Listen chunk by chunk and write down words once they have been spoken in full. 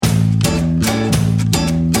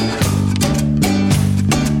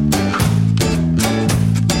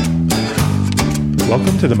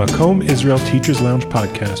Welcome to the Makom Israel Teachers Lounge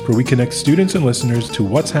podcast, where we connect students and listeners to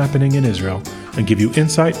what's happening in Israel and give you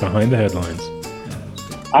insight behind the headlines.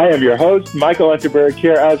 I am your host, Michael Unterberg,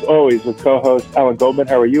 here as always with co-host Alan Goldman.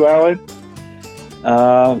 How are you, Alan?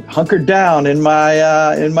 Hunkered down in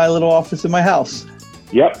my little office in my house.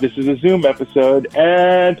 Yep, this is a Zoom episode,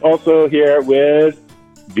 and also here with,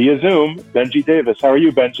 via Zoom, Benji Davis. How are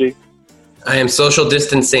you, Benji? I am social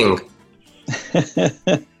distancing.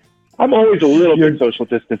 I'm always a little bit social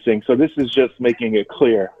distancing, so this is just making it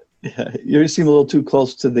clear. Yeah, you seem a little too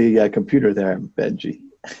close to the computer there, Benji.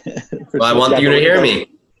 Well, I want you to hear me.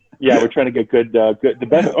 Yeah, we're trying to get the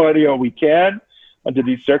best audio we can under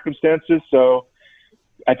these circumstances. So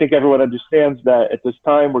I think everyone understands that at this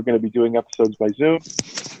time we're going to be doing episodes by Zoom,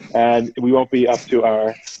 and we won't be up to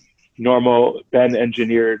our normal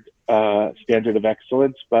Ben-engineered standard of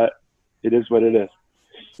excellence, but it is what it is.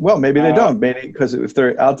 Well, maybe they don't. Maybe because if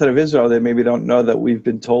they're outside of Israel, they maybe don't know that we've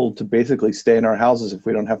been told to basically stay in our houses if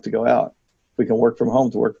we don't have to go out. If we can work from home,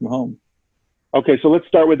 to work from home. Okay, so let's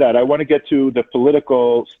start with that. I want to get to the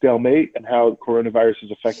political stalemate and how coronavirus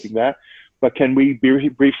is affecting that. But can we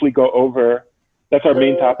briefly go over, that's our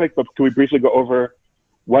main topic, but can we briefly go over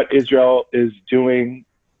what Israel is doing,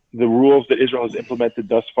 the rules that Israel has implemented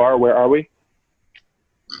thus far? Where are we?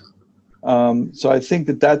 So I think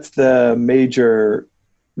that's the major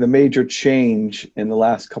change in the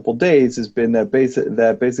last couple of days has been that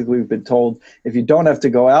basically we've been told if you don't have to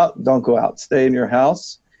go out, don't go out. Stay in your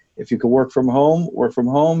house. If you can work from home, work from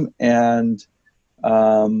home. And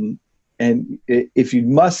if you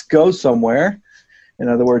must go somewhere, in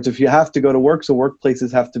other words, if you have to go to work, so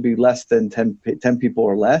workplaces have to be less than 10 people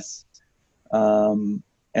or less.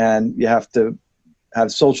 And you have to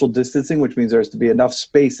have social distancing, which means there has to be enough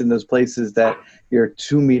space in those places that you're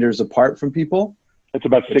 2 meters apart from people. It's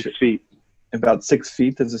about 6 feet. About 6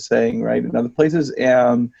 feet, as a saying, right? In other places,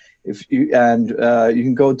 you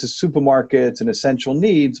can go to supermarkets and essential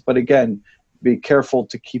needs, but again, be careful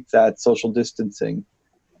to keep that social distancing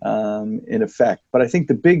in effect. But I think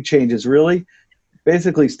the big change is really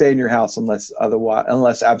basically stay in your house unless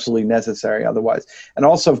absolutely necessary. Otherwise, and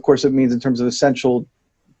also, of course, it means in terms of essential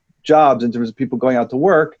jobs, in terms of people going out to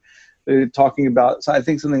work, they're talking about. So I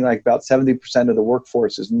think something like about 70% of the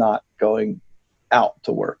workforce is not going out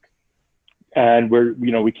to work. And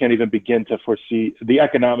we can't even begin to foresee the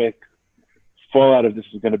economic fallout of this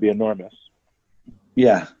is going to be enormous.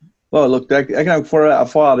 Yeah. Well, look, the economic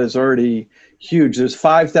fallout is already huge. There's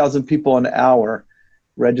 5,000 people an hour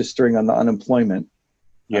registering on the unemployment.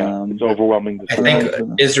 Yeah, it's overwhelming. I think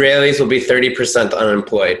Israelis will be 30%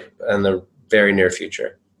 unemployed in the very near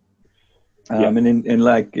future. And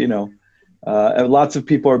lots of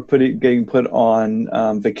people are getting put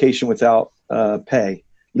on vacation without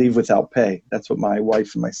leave without pay. That's what my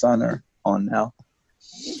wife and my son are on now.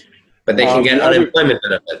 But they can get unemployment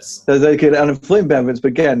benefits. So they get unemployment benefits, but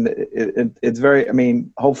again, it's very,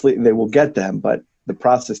 hopefully they will get them, but the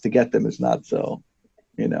process to get them is not so,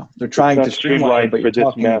 they're trying to streamline, but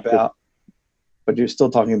you're still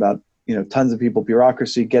talking about, tons of people,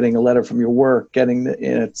 bureaucracy, getting a letter from your work, and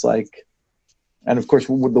of course,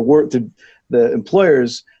 the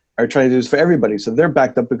employers are trying to do this for everybody. So they're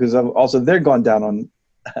backed up because they're gone down on,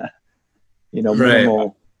 minimal.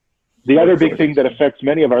 Right. The other big thing that affects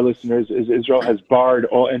many of our listeners is Israel has barred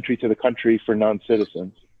all entry to the country for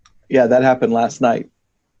non-citizens. Yeah, that happened last night.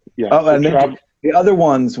 Yeah. And the other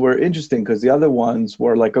ones were interesting because the other ones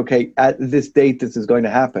were like, okay, at this date, this is going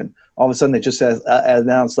to happen. All of a sudden, it just says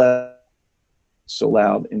announced so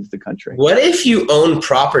loud into the country. What if you own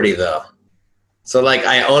property though? So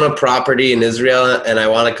I own a property in Israel and I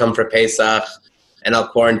want to come for Pesach and I'll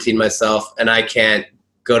quarantine myself and I can't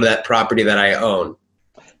go to that property that I own.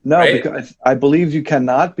 No, right? Because I believe you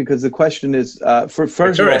cannot, because the question is, first of all,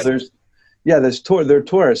 they're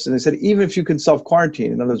tourists. And they said, even if you can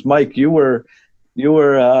self-quarantine, in other words, Mike, you were we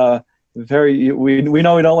know we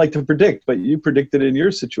don't like to predict, but you predicted in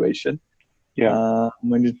your situation. Yeah.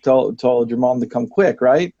 When you told your mom to come quick,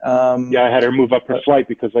 right? I had her move up her flight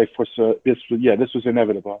because I foresaw this was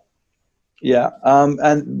inevitable. Yeah.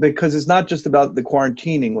 And because it's not just about the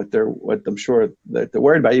quarantining, what I'm sure that they're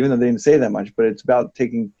worried about, even though they didn't say that much, but it's about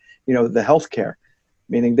taking, the health care,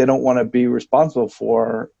 meaning they don't want to be responsible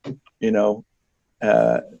for,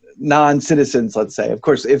 non-citizens, let's say. Of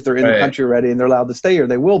course, if they're in the country already and they're allowed to stay here,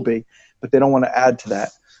 they will be, but they don't want to add to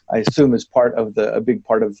that. I assume is a big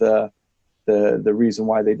part of the reason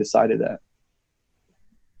why they decided that.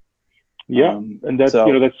 Yeah, and that's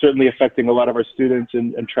that's certainly affecting a lot of our students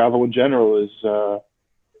and travel in general.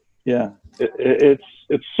 It's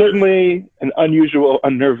certainly an unusual,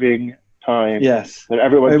 unnerving time Yes. that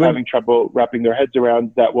everyone's Maybe- having trouble wrapping their heads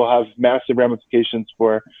around that will have massive ramifications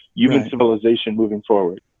for human Right. civilization moving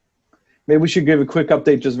forward. Maybe we should give a quick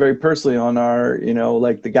update just very personally on our,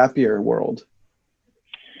 like the gap year world.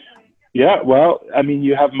 Yeah, well, I mean,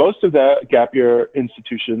 you have most of the gap year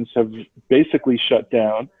institutions have basically shut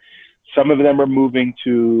down. Some of them are moving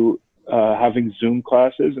to having Zoom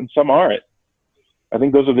classes, and some aren't. I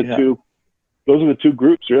think those are the Yeah. two. Those are the two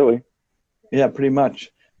groups, really. Yeah, pretty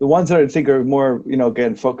much. The ones that I think are more,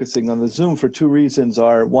 again, focusing on the Zoom for two reasons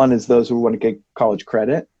are, one is those who want to get college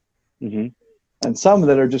credit, Mm-hmm. and some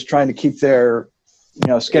that are just trying to keep their,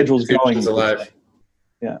 schedules going. Institutions alive.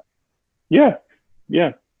 Yeah,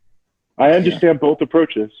 yeah. I understand both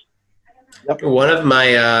approaches. One of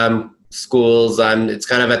my schools, it's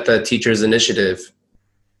kind of at the teachers' initiative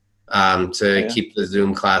to keep the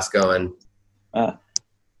Zoom class going.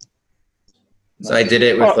 So I did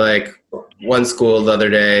it with like one school the other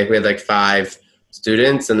day. We had like 5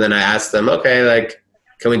 students, and then I asked them, okay, like,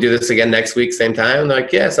 can we do this again next week, same time? And they're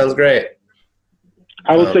like, yeah, sounds great.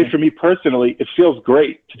 I will say for me personally, it feels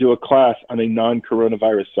great to do a class on a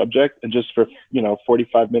non-coronavirus subject and just for,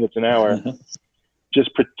 45 minutes, an hour,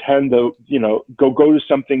 just pretend to, go to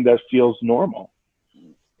something that feels normal.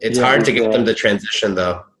 It's hard to get them to transition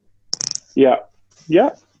though. Yeah.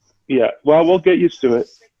 Well, we'll get used to it.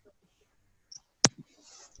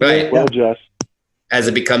 Right. We'll adjust. As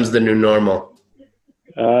it becomes the new normal.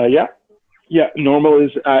 Yeah. Normal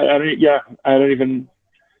is, I don't even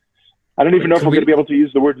know if we're going to be able to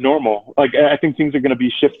use the word normal. Like, I think things are going to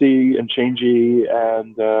be shifty and changey,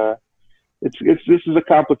 and this is a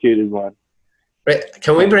complicated one. Right.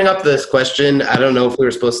 Can we bring up this question? I don't know if we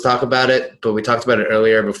were supposed to talk about it, but we talked about it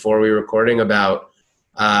earlier before we were recording about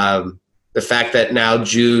the fact that now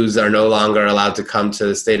Jews are no longer allowed to come to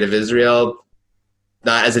the state of Israel,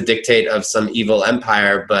 not as a dictate of some evil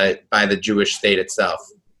empire, but by the Jewish state itself.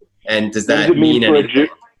 And does that mean anything?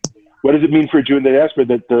 What does it mean for a Jew in the diaspora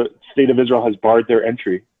that the state of Israel has barred their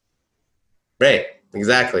entry? Right,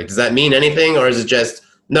 exactly. Does that mean anything, or is it just,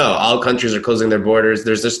 no, all countries are closing their borders,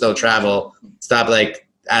 there's just no travel, stop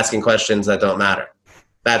asking questions that don't matter?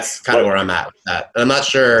 That's kind of where I'm at with that. And I'm not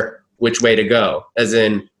sure which way to go, as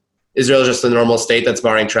in, Israel is just a normal state that's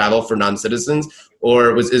barring travel for non-citizens,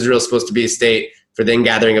 or was Israel supposed to be a state for the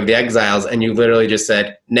ingathering of the exiles, and you literally just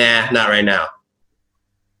said, nah, not right now?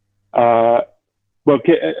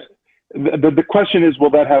 The question is, will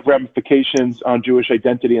that have ramifications on Jewish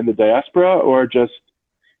identity in the diaspora, or just,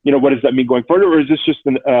 what does that mean going forward? Or is this just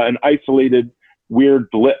an isolated, weird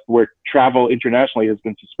blip where travel internationally has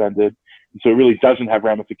been suspended? And so it really doesn't have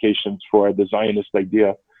ramifications for the Zionist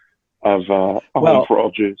idea of a home for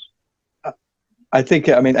all Jews. I think,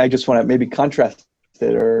 I just want to maybe contrast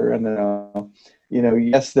it,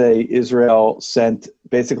 yesterday Israel sent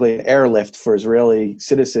basically an airlift for Israeli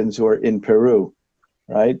citizens who are in Peru,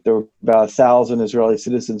 right? There were about 1,000 Israeli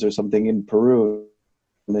citizens or something in Peru,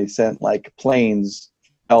 and they sent planes,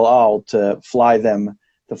 El Al, to fly them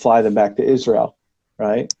back to Israel,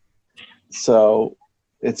 right? So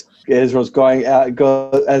Israel's going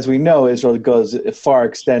as we know, Israel goes a far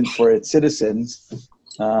extent for its citizens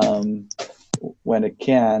when it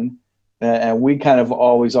can, and we kind of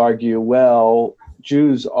always argue, well,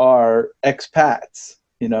 Jews are expats.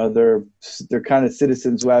 They're kind of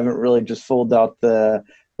citizens who haven't really just filled out the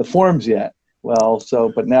forms yet. Well,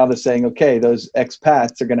 but now they're saying, okay, those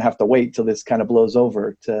expats are going to have to wait till this kind of blows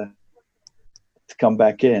over to come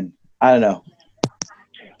back in. I don't know.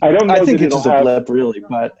 I think it's just a blip, really,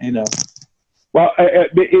 but Well,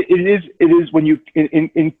 it is when you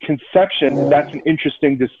in conception. That's an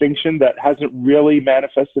interesting distinction that hasn't really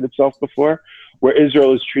manifested itself before, where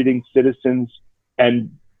Israel is treating citizens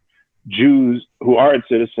and Jews who aren't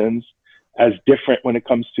citizens as different when it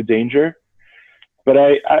comes to danger. But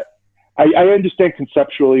I understand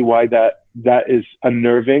conceptually why that is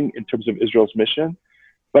unnerving in terms of Israel's mission.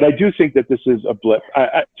 But I do think that this is a blip.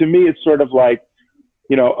 To me, it's sort of like,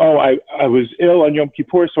 I was ill on Yom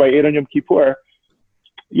Kippur, so I ate on Yom Kippur.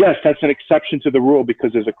 Yes, that's an exception to the rule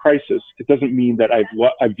because there's a crisis. It doesn't mean that I've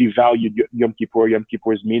devalued Yom Kippur. Yom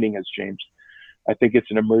Kippur's meaning has changed. I think it's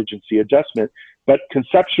an emergency adjustment. But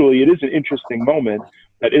conceptually, it is an interesting moment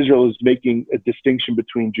that Israel is making a distinction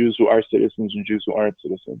between Jews who are citizens and Jews who aren't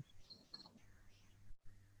citizens.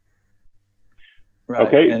 Right.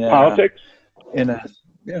 Okay, and, politics?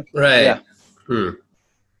 Right. Yeah.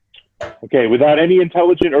 Okay, without any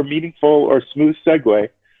intelligent or meaningful or smooth segue,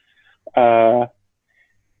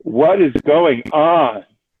 what is going on?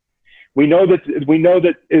 We know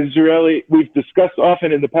that Israeli. We've discussed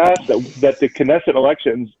often in the past that the Knesset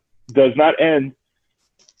elections does not end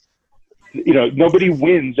nobody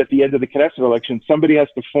wins at the end of the Knesset election. Somebody has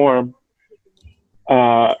to form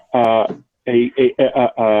why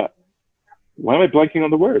am I blanking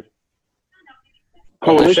on the word?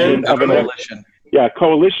 Coalition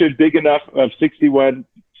big enough of 61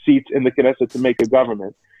 seats in the Knesset to make a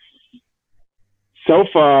government. So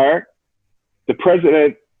far, the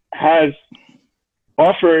president has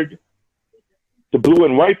offered the Blue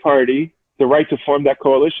and White Party the right to form that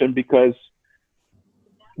coalition because,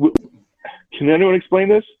 can anyone explain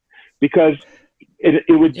this? Because they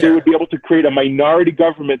would be able to create a minority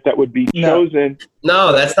government that would be chosen.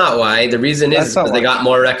 No, that's not why. The reason is because they got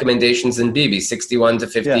more recommendations than Bibi, 61 to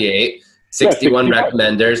 58, 61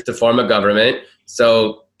 recommenders to form a government.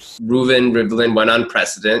 So Reuven Rivlin went on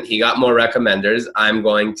precedent. He got more recommenders. I'm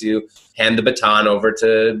going to hand the baton over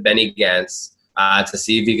to Benny Gantz to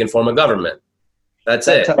see if he can form a government. That's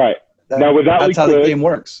it. Right. Now, that's how the game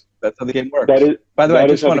works. That's how the game works. By the way, I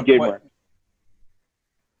just want to point.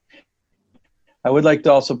 I would like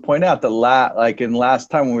to also point out that last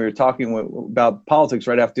time when we were talking about politics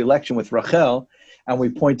right after the election with Rachel, and we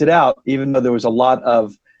pointed out, even though there was a lot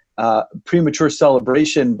of premature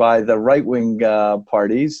celebration by the right-wing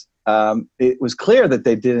parties, it was clear that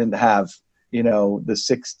they didn't have, the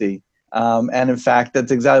 60. And in fact,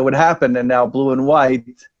 that's exactly what happened. And now Blue and White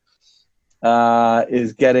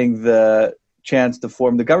is getting the chance to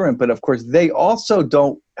form the government. But of course, they also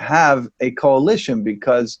don't have a coalition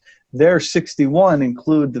because their 61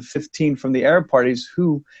 include the 15 from the Arab parties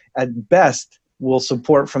who, at best, will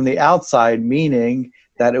support from the outside, meaning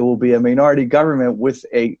that it will be a minority government with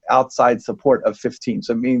a outside support of 15.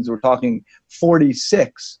 So it means we're talking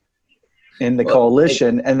 46 in the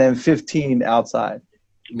coalition and then 15 outside.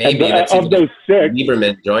 Maybe that's of those 6,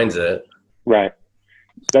 Lieberman joins it. Right.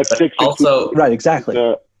 That's but 6. Also, right, exactly.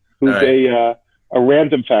 Who's a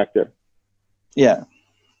random factor. Yeah.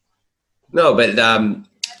 No, but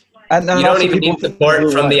you don't even need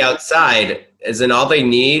support from the outside. As in, all they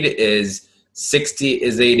need is 60.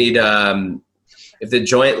 Is they need if the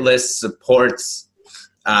joint list supports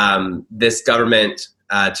this government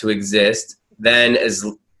to exist, then as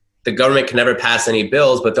the government can never pass any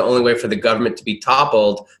bills, but the only way for the government to be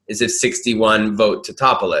toppled is if 61 vote to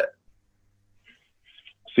topple it.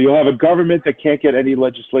 So you'll have a government that can't get any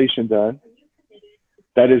legislation done.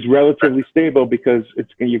 That is relatively stable because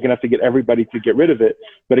you're going to have to get everybody to get rid of it,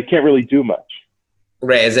 but it can't really do much.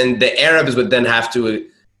 Right, as in the Arabs would then have to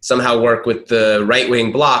somehow work with the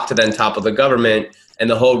right-wing bloc to then topple the government, and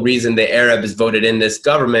the whole reason the Arabs voted in this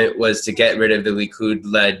government was to get rid of the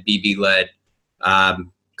Likud-led, Bibi-led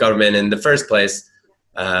government in the first place.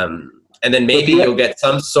 And then maybe you'll get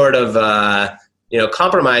some sort of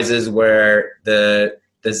compromises where the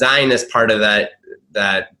Zionist part of that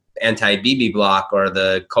anti-Bibi bloc or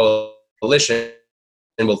the coalition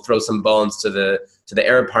will throw some bones to the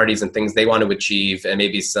Arab parties and things they want to achieve, and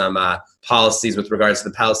maybe some policies with regards to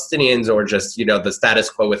the Palestinians, or just the status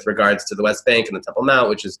quo with regards to the West Bank and the Temple Mount,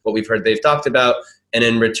 which is what we've heard they've talked about. And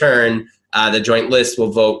in return, the Joint List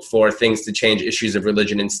will vote for things to change issues of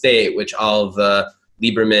religion and state, which all of the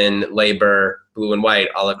Lieberman, Labor, Blue and White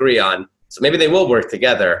all agree on. So maybe they will work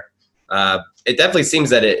together. It definitely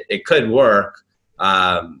seems that it could work.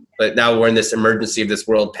 But now we're in this emergency of this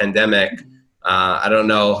world pandemic. I don't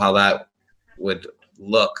know how that would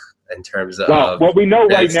look in terms of what we know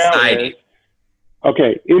right society. Now is,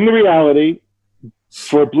 okay, in the reality,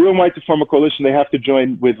 for Blue and White to form a coalition, they have to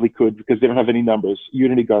join with Likud because they don't have any numbers,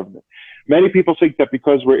 unity government. Many people think that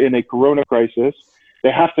because we're in a corona crisis,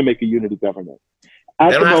 they have to make a unity government.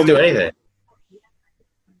 They don't have to do anything.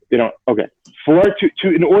 They don't. Okay.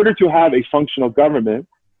 In order to have a functional government,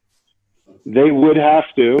 they would have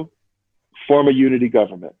to form a unity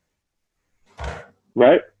government.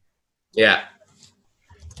 Right? Yeah.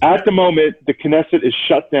 At the moment, the Knesset is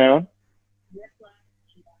shut down.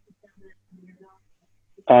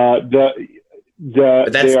 But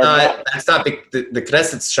that's not the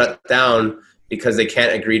Knesset's shut down because they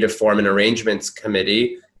can't agree to form an arrangements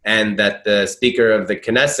committee, and that the Speaker of the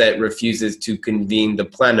Knesset refuses to convene the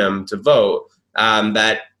plenum to vote.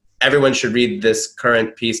 That everyone should read this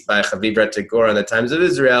current piece by Chaviv Retegor on the Times of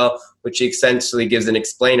Israel, which essentially gives an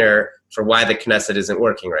explainer for why the Knesset isn't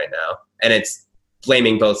working right now. And it's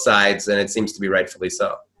blaming both sides, and it seems to be rightfully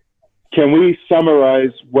so. Can we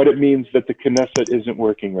summarize what it means that the Knesset isn't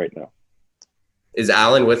working right now? Is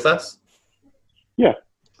Alan with us? Yeah.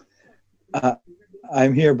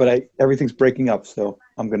 I'm here, but everything's breaking up, so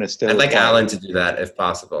I'm going to stay. I'd like Alan to do that if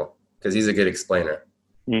possible, because he's a good explainer.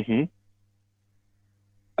 Mm-hmm.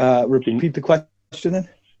 Repeat the question then.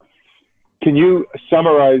 Can you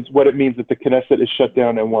summarize what it means that the Knesset is shut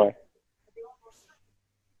down and why?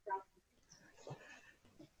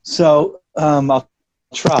 So I'll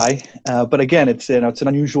try, but again, it's an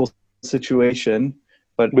unusual situation.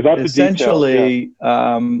 But Without the essentially,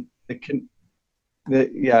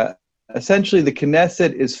 essentially the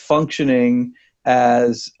Knesset is functioning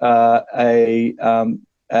as a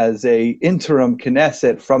interim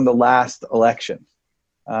Knesset from the last election,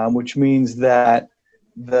 which means that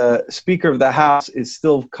the Speaker of the House is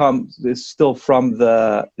still Speaker of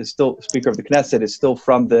the Knesset is still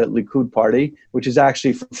from the Likud party, which is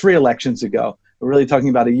actually from 3 elections ago. We're really talking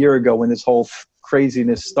about a year ago when this whole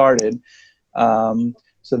craziness started.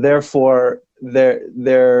 So therefore,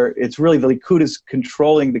 it's really the Likud is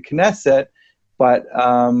controlling the Knesset, but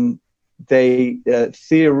they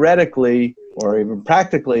theoretically or even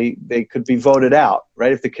practically they could be voted out,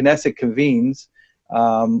 right? If the Knesset convenes,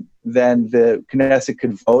 then the Knesset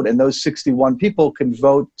could vote, and those 61 people can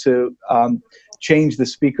vote to change the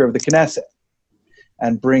Speaker of the Knesset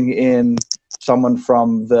and bring in someone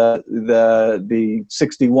from the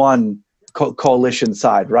 61 coalition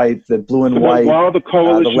side, right? The blue and white, while the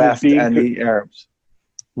coalition the left, and the Arabs.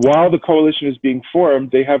 While the coalition is being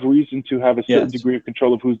formed, they have reason to have a certain degree of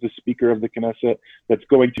control of who's the Speaker of the Knesset that's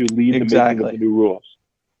going to lead the making of the new rules.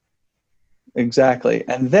 Exactly.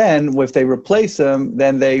 And then if they replace them,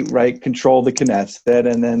 then they control the Knesset,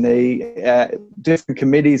 and then different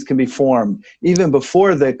committees can be formed. Even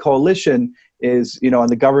before the coalition is, and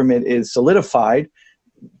the government is solidified,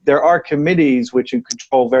 there are committees which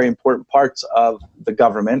control very important parts of the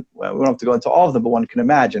government. Well, we don't have to go into all of them, but one can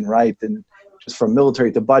imagine, right? And just from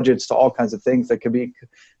military to budgets to all kinds of things that can be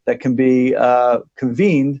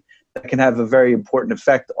convened that can have a very important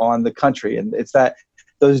effect on the country. And it's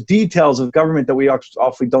those details of government that we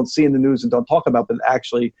often don't see in the news and don't talk about, but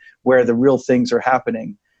actually where the real things are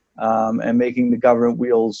happening, and making the government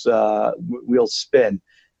wheels spin.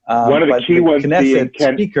 One of the key ones being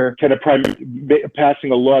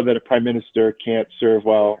passing a law that a prime minister can't serve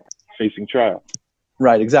while facing trial.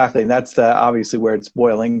 Right, exactly, and that's obviously where it's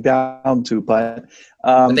boiling down to. But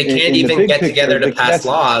they can't even get together to pass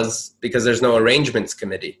laws because there's no arrangements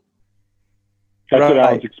committee. That's what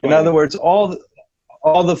I was explaining. In other words, all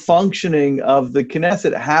the functioning of the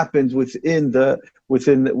Knesset happens within the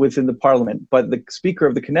parliament, but the Speaker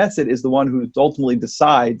of the Knesset is the one who ultimately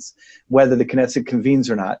decides whether the Knesset convenes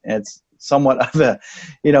or not. And it's somewhat of a,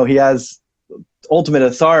 he has ultimate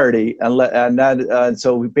authority, and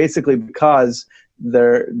so basically because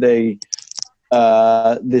this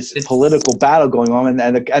political battle going on,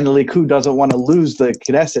 and the Likud doesn't want to lose the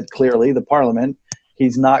Knesset, clearly the parliament.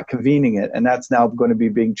 He's not convening it, and that's now going to be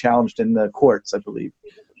being challenged in the courts, I believe.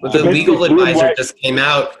 But the legal advisor just came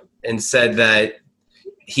out and said that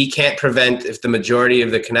he can't prevent, if the majority of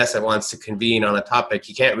the Knesset wants to convene on a topic,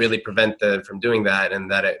 he can't really prevent them from doing that, and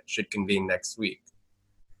that it should convene next week.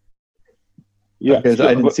 Yeah, because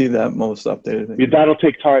I didn't see that most updated thing. Yeah, that'll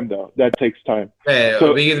take time, though. That takes time. Hey,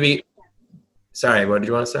 sorry, what did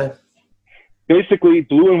you want to say? Basically,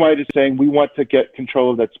 blue and white is saying we want to get control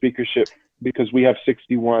of that speakership because we have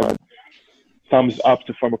 61 thumbs up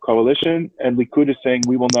to form a coalition, and Likud is saying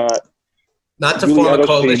we will not. Not to form a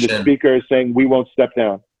coalition. The speaker is saying we won't step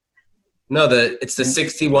down. No, it's the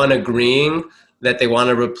 61 agreeing that they want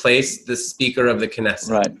to replace the Speaker of the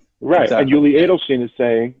Knesset. Right. Exactly. And Yuli Edelstein is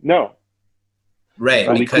saying no.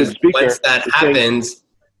 Right, because once that happens,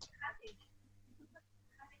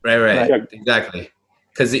 right, exactly.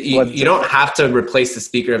 Because you don't have to replace the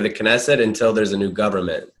Speaker of the Knesset until there's a new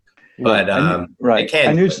government. But they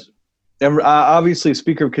can. And obviously,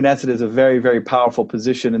 Speaker of Knesset is a very, very powerful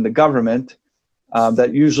position in the government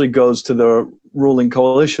that usually goes to the ruling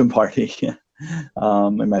coalition party,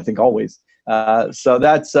 and I think always. So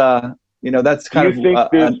that's that's kind of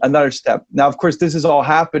another step. Now, of course, this is all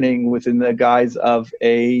happening within the guise of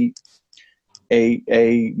a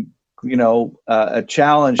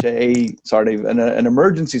challenge, an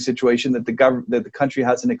emergency situation that the country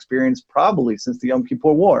hasn't experienced probably since the Yom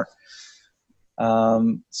Kippur War.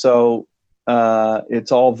 So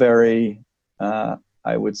it's all very,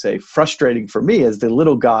 I would say, frustrating for me as the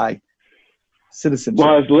little guy citizen.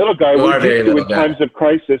 Well, as a little guy, we're used to in times of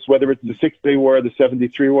crisis, whether it's the 6-Day War, the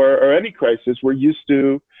 73 War, or any crisis, we're used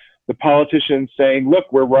to the politicians saying, look,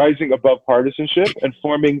 we're rising above partisanship and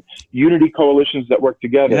forming unity coalitions that work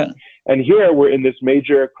together. Yeah. And here we're in this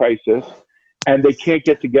major crisis, and they can't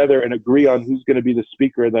get together and agree on who's going to be the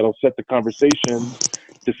speaker that'll set the conversation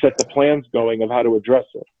to set the plans going of how to address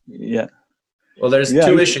it. Yeah. Well, there's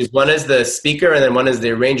two issues. One is the speaker, and then one is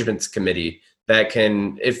the arrangements committee that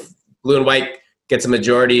can, if blue and white gets a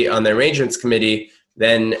majority on the arrangements committee,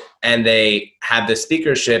 and they have the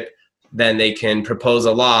speakership, then they can propose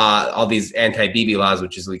a law, all these anti-Bibi laws,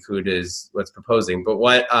 which is Likud is what's proposing. But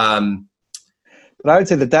what? But I would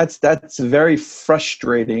say that's very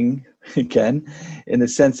frustrating, again, in the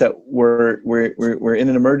sense that we're in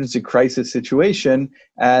an emergency crisis situation,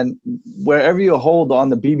 and wherever you hold on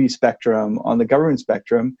the Bibi spectrum, on the government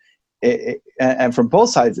spectrum, and from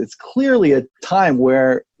both sides, it's clearly a time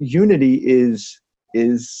where unity is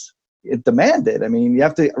demanded. I mean, you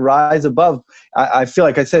have to rise above. I feel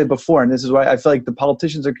like I said it before, and this is why I feel like the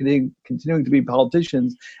politicians are continuing to be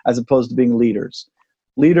politicians as opposed to being leaders.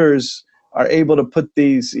 Leaders are able to put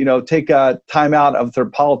these, take a time out of their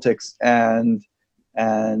politics and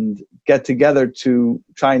get together to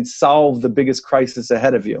try and solve the biggest crisis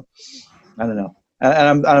ahead of you. I don't know.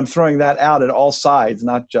 And I'm throwing that out at all sides,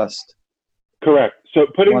 not just correct. So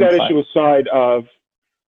putting that side. issue aside of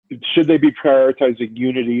should they be prioritizing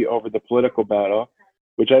unity over the political battle,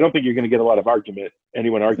 which I don't think you're going to get a lot of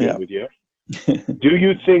anyone arguing with you. Do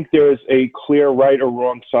you think there is a clear right or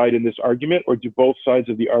wrong side in this argument, or do both sides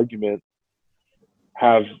of the argument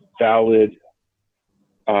have valid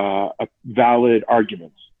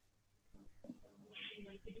arguments?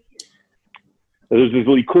 There's this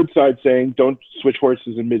Likud side saying, don't switch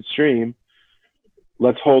horses in midstream.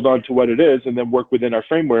 Let's hold on to what it is and then work within our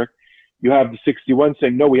framework. You have the 61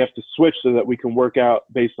 saying, no, we have to switch so that we can work out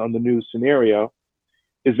based on the new scenario.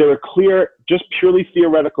 Is there a clear, just purely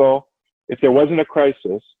theoretical, if there wasn't a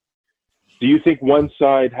crisis, do you think one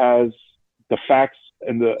side has the facts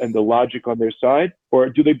and the logic on their side, or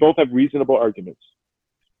do they both have reasonable arguments?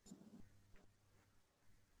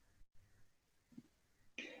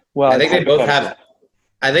 Well, I think they both have.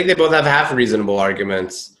 I think they both have half reasonable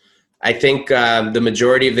arguments. I think the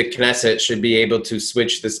majority of the Knesset should be able to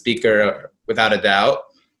switch the speaker without a doubt,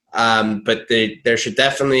 but there should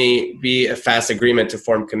definitely be a fast agreement to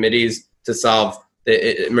form committees to solve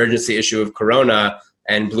the emergency issue of Corona.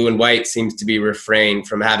 And Blue and White seems to be refrained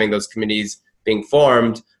from having those committees being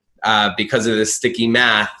formed because of this sticky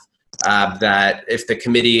math. That if the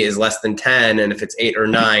committee is less than 10 and if it's 8 or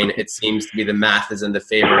 9, it seems to be the math is in the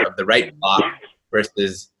favor of the right bloc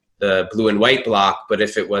versus the blue and white bloc. But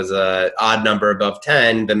if it was an odd number above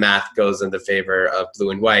 10, the math goes in the favor of blue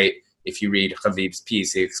and white. If you read Chaviv's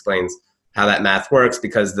piece, he explains how that math works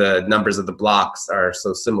because the numbers of the blocks are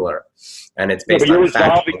so similar. And it's based on you're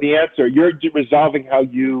resolving the answer. You're resolving how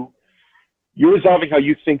you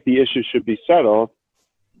think the issue should be settled.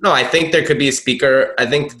 No, I think there could be a speaker. I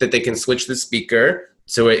think that they can switch the speaker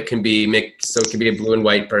so it can be mixed, so it can be a blue and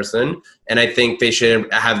white person. And I think they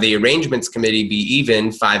should have the arrangements committee be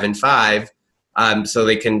even 5 and 5, so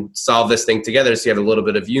they can solve this thing together. So you have a little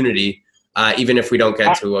bit of unity, even if we don't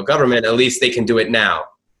get to a government. At least they can do it now.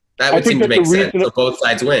 That would seem to make sense. So both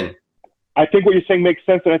sides win. I think what you're saying makes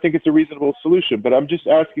sense, and I think it's a reasonable solution. But I'm just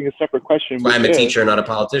asking a separate question. That's why I'm a teacher, not a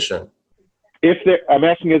politician. I'm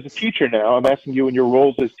asking as a teacher now, I'm asking you in your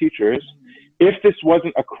roles as teachers, if this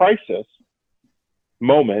wasn't a crisis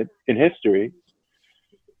moment in history,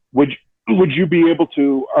 would you be able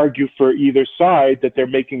to argue for either side that they're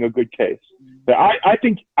making a good case? But I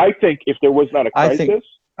think if there was not a crisis,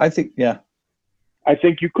 I think I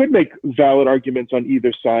think you could make valid arguments on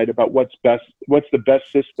either side about what's the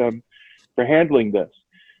best system for handling this.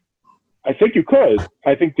 I think you could.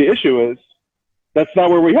 I think the issue is that's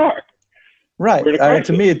not where we are. Right.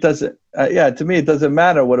 To me, it doesn't. To me, it doesn't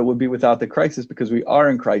matter what it would be without the crisis because we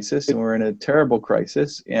are in crisis and we're in a terrible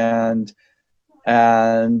crisis. And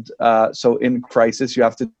so in crisis, you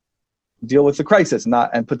have to deal with the crisis,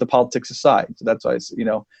 and put the politics aside. So that's why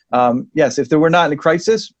yes, if there were not in a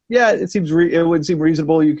crisis, it would seem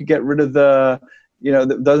reasonable. You could get rid of there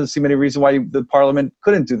doesn't seem any reason why the parliament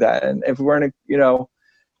couldn't do that. And if we weren't,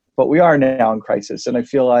 but we are now in crisis, and I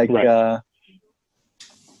feel like. Right.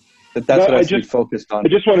 That's what I should be focused on. I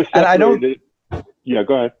just want to separate it. Yeah,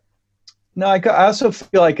 go ahead. No, I also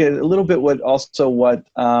feel like a little bit what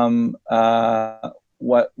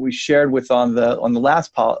we shared with on the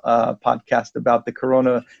last podcast about the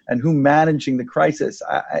corona and who managing the crisis.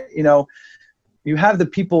 You have the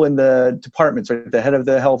people in the departments, right? The head of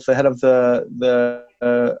the health, the head of the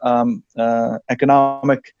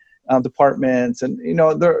economic departments, and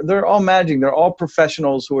they're all managing. They're all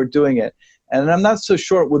professionals who are doing it. And I'm not so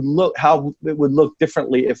sure how it would look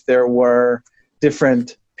differently if there were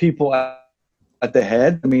different people at the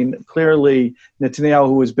head. I mean, clearly Netanyahu,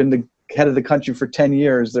 who has been the head of the country for 10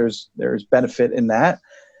 years, there's benefit in that.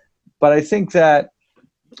 But I think that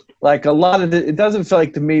like a lot of it doesn't feel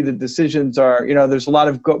like to me the decisions are, there's a lot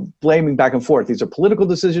of blaming back and forth. These are political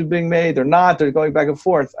decisions being made. They're not. They're going back and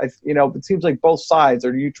forth. It seems like both sides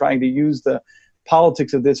are trying to use the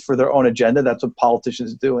politics of this for their own agenda. That's what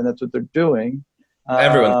politicians do, and that's what they're doing.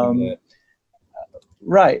 Everyone's doing it.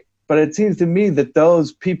 Right. But it seems to me that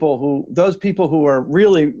those people who are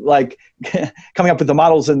really like coming up with the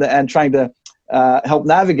models and trying to help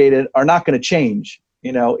navigate it are not going to change,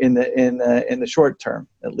 in the short term,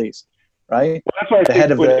 at least, right? Well, that's why the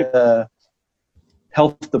head of the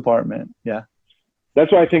health department, yeah. That's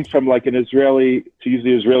why I think from like an Israeli, to use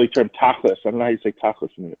the Israeli term, tachlis, I don't know how you say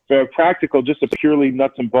tachlis in it. For practical, just a purely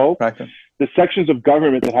nuts and bolts, the sections of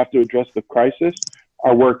government that have to address the crisis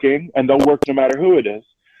are working, and they'll work no matter who it is.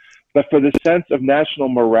 But for the sense of national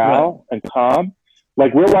morale and calm,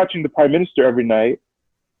 like we're watching the prime minister every night,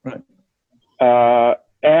 and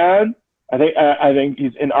I think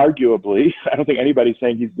he's inarguably, I don't think anybody's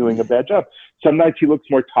saying he's doing a bad job. Some nights he looks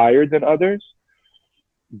more tired than others.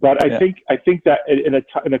 But I think that in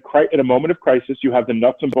a moment of crisis, you have the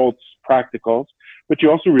nuts and bolts practicals, but you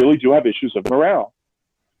also really do have issues of morale.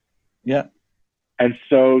 Yeah. And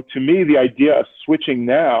so to me, the idea of switching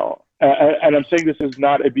now, and I'm saying this is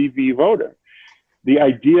not a BV voter, the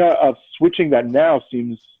idea of switching that now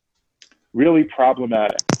seems really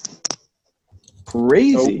problematic.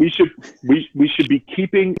 Crazy. So we should be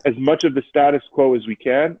keeping as much of the status quo as we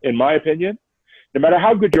can, in my opinion, no matter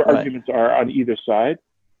how good your arguments are on either side.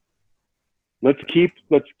 Let's keep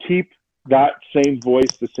that same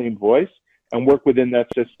voice, and work within that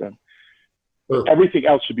system. Everything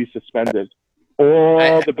else should be suspended.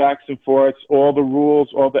 All the backs and forths, all the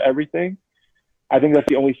rules, all the everything. I think that's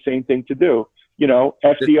the only sane thing to do.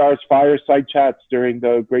 FDR's fireside chats during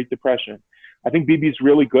the Great Depression. I think Bibi's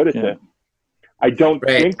really good at this. I don't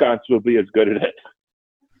think Gantz will be as good at it.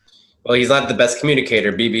 Well, he's not the best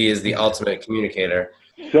communicator. Bibi is the ultimate communicator.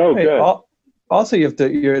 So good. Also,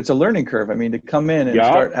 it's a learning curve. I mean, to come in and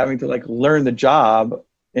start having to like learn the job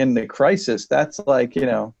in the crisis, that's like,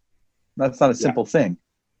 that's not a simple thing.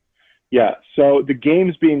 Yeah. So the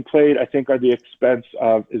games being played, I think, are the expense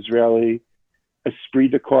of Israeli esprit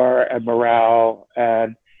de corps and morale.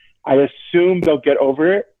 And I assume they'll get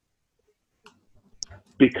over it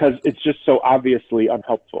because it's just so obviously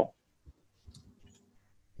unhelpful.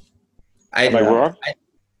 Am I wrong?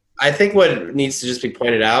 I think what needs to just be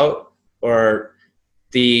pointed out, or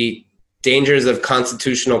the dangers of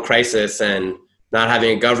constitutional crisis and not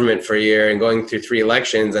having a government for a year and going through 3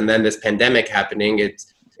 elections and then this pandemic happening, it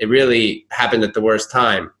really happened at the worst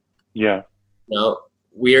time. Yeah.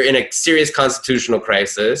 We are in a serious constitutional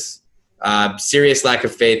crisis, serious lack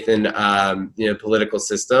of faith in political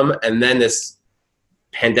system, and then this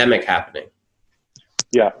pandemic happening.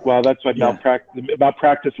 Yeah, well, that's what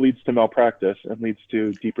malpractice leads to malpractice and leads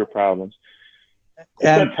to deeper problems.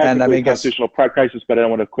 And I mean, constitutional crisis, but I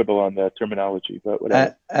don't want to quibble on the terminology. But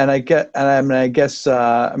whatever.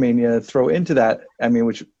 Throw into that. I mean,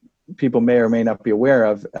 which people may or may not be aware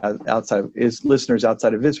of listeners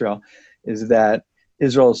outside of Israel, is that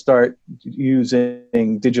Israel will start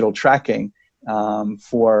using digital tracking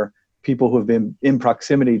for people who have been in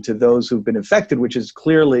proximity to those who've been infected, which is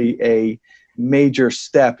clearly a major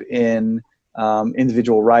step in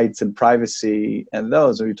individual rights and privacy, and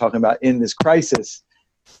those are you talking about in this crisis,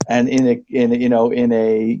 and in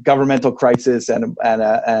a governmental crisis and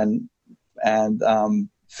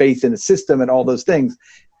faith in the system and all those things,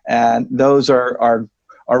 and those are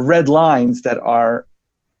red lines that are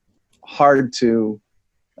hard to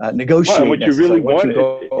negotiate. Well, what you really want is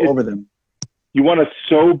over them. You want a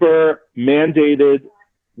sober, mandated,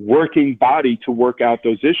 working body to work out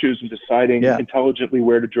those issues and deciding intelligently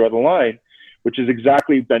where to draw the line. Which is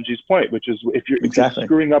exactly Benji's point, which is if you're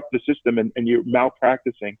screwing up the system and you're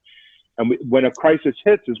malpracticing, and when a crisis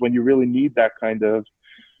hits is when you really need that kind of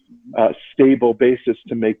stable basis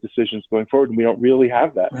to make decisions going forward, and we don't really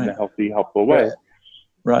have that in a healthy, helpful way.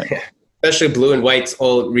 Right. Especially Blue and White's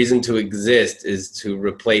whole reason to exist is to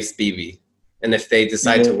replace Bibi, and if they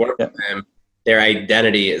decide to work with him, their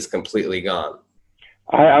identity is completely gone.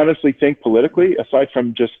 I honestly think politically, aside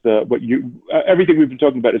from just everything we've been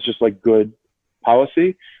talking about is just like good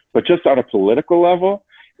policy, but just on a political level,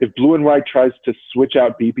 if Blue and White tries to switch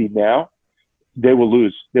out Bibi now, they will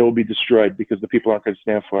lose. They will be destroyed because the people aren't going to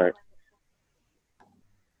stand for it.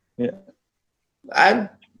 Yeah,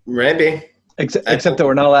 maybe. Except that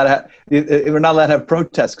we're not allowed to have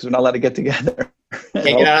protests because we're not allowed to get together.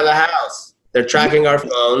 Can't get out of the house. They're tracking our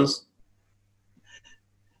phones.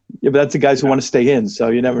 Yeah, but that's the guys who want to stay in, so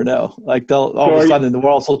you never know. Like all of a sudden, the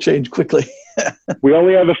world will change quickly. We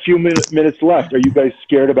only have a few minutes left. Are you guys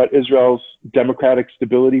scared about Israel's democratic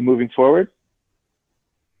stability moving forward?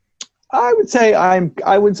 I would say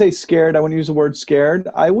I wouldn't say scared. I wouldn't use the word scared.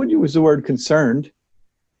 I would use the word concerned.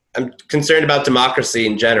 I'm concerned about democracy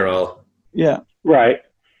in general. Yeah. Right.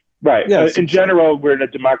 Yeah, In general, we're in a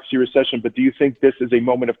democracy recession, but do you think this is a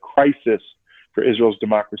moment of crisis for Israel's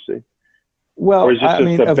democracy? Well, or is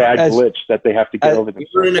it just a bad glitch that they have to get over We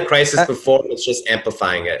were in a crisis before, it's just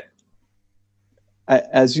amplifying it.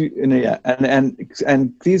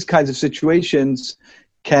 And these kinds of situations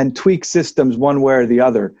can tweak systems one way or the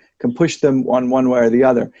other, can push them one way or the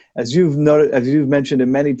other. As you've noted, as you've mentioned it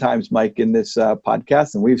many times, Mike, in this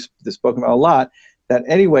podcast, and we've spoken about a lot, that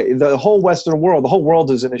anyway, the whole Western world, the whole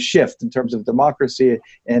world is in a shift in terms of democracy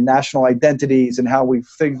and national identities and how we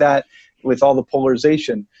figure that with all the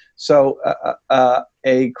polarization. So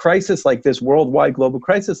a crisis like this, worldwide global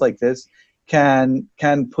crisis like this, can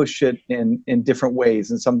push it in different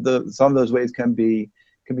ways, and some of those ways can be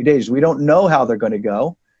dangerous. We don't know how they're going to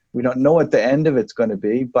go. We don't know what the end of it's going to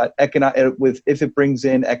be. But if it brings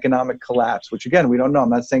in economic collapse, which again we don't know. I'm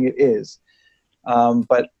not saying it is,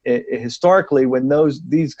 but historically, when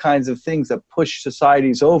these kinds of things that push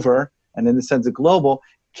societies over, and in the sense of global,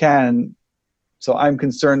 can. So I'm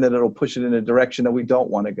concerned that it'll push it in a direction that we don't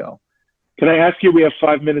want to go. Can I ask you? We have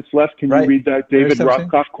 5 minutes left. Can you read that David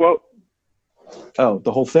Rothkopf quote? Oh,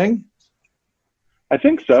 the whole thing? I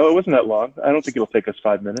think so. It wasn't that long. I don't think it'll take us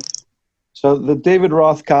 5 minutes. So the David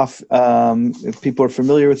Rothkopf, if people are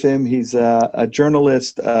familiar with him, he's a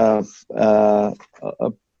journalist, a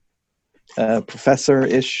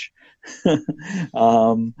professor-ish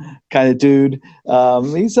kind of dude. He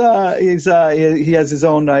has his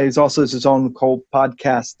own. He's also has his own whole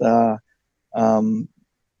podcast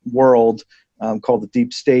world called The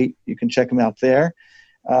Deep State. You can check him out there.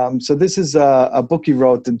 So this is a book he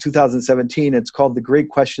wrote in 2017. It's called The Great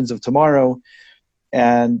Questions of Tomorrow.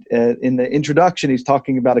 And in the introduction, he's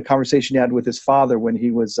talking about a conversation he had with his father when he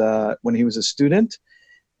was a student,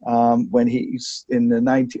 when he's in the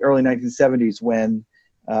early 1970s, when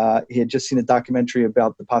he had just seen a documentary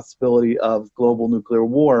about the possibility of global nuclear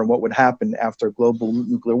war and what would happen after global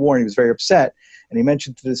nuclear war. And he was very upset. And he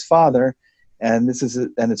mentioned to his father, and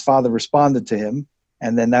his father responded to him.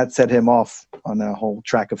 And then that set him off on a whole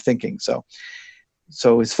track of thinking. So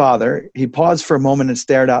his father, he paused for a moment and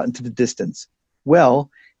stared out into the distance. Well,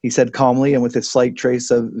 he said calmly and with a slight trace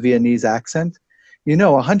of Viennese accent,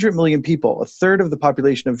 100 million people, a third of the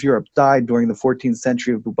population of Europe, died during the 14th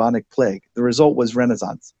century of bubonic plague. The result was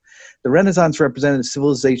Renaissance. The Renaissance represented a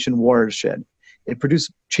civilization watershed. It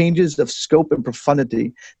produced changes of scope and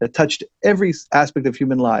profundity that touched every aspect of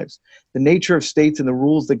human lives. The nature of states and the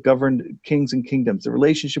rules that governed kings and kingdoms, the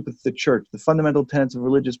relationship with the church, the fundamental tenets of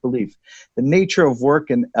religious belief, the nature of work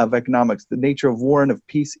and of economics, the nature of war and of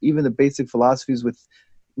peace, even the basic philosophies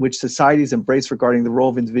which societies embrace regarding the role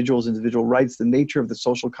of individuals, individual rights, the nature of the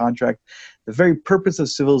social contract, the very purpose of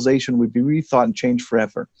civilization would be rethought and changed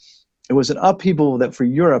forever. It was an upheaval that for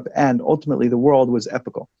Europe and ultimately the world was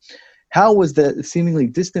epochal. How was the seemingly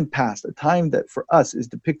distant past, a time that for us is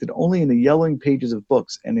depicted only in the yellowing pages of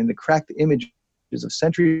books and in the cracked images of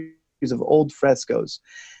centuries of old frescoes,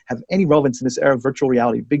 have any relevance in this era of virtual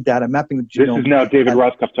reality, big data, mapping the genome? This is now David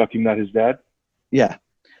Rothkopf talking, not his dad? Yeah.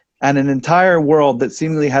 And an entire world that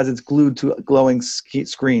seemingly has its glued to glowing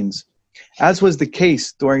screens. As was the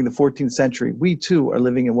case during the 14th century, we too are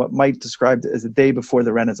living in what might be described as a day before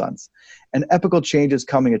the Renaissance. An epochal change is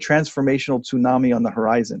coming, a transformational tsunami on the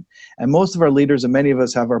horizon. And most of our leaders and many of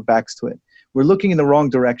us have our backs to it. We're looking in the wrong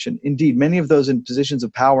direction. Indeed, many of those in positions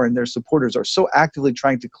of power and their supporters are so actively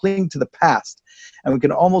trying to cling to the past, and we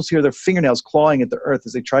can almost hear their fingernails clawing at the earth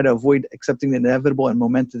as they try to avoid accepting the inevitable and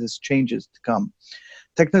momentous changes to come.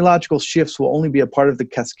 Technological shifts will only be a part of the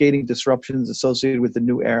cascading disruptions associated with the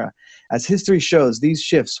new era. As history shows, these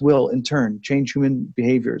shifts will, in turn, change human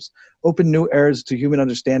behaviors, open new eras to human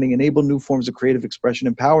understanding, enable new forms of creative expression,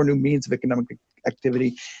 empower new means of economic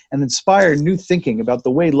activity, and inspire new thinking about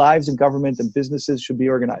the way lives and government and businesses should be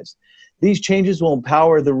organized. These changes will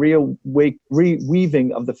empower the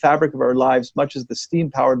reweaving of the fabric of our lives, much as the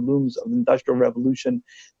steam-powered looms of the Industrial Revolution,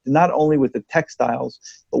 not only with the textiles,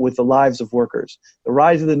 but with the lives of workers. The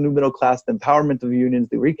rise of the new middle class, the empowerment of unions,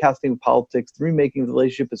 the recasting of politics, the remaking of the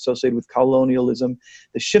relationship associated with colonialism,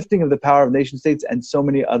 the shifting of the power of nation-states, and so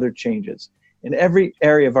many other changes. In every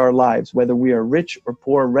area of our lives, whether we are rich or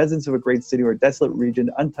poor, residents of a great city or a desolate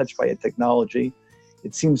region untouched by a technology,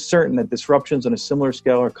 it seems certain that disruptions on a similar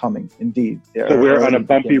scale are coming. Indeed. So we're on a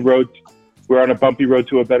bumpy road. We're on a bumpy road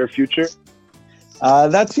to a better future.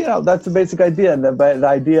 That's the basic idea. And the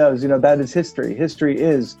idea is, that is history. History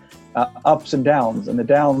is ups and downs, and the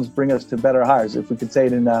downs bring us to better highs. If we could say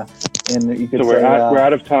it you could so say we're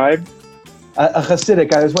out of time. A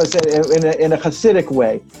Hasidic, I just want to say in a Hasidic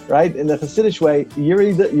way, right? In the Hasidic way,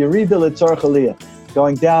 Yerida L'Tzorach Aliyah,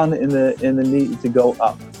 going down in the need to go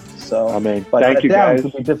up. So, Amen. but Thank you, down guys.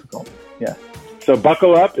 could be difficult. Yeah, So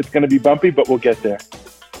buckle up. It's going to be bumpy, but we'll get there.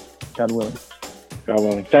 God willing. God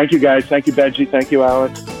willing. Thank you, guys. Thank you, Benji. Thank you,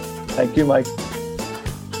 Alan. Thank you, Mike.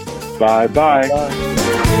 Bye-bye.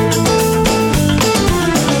 Bye.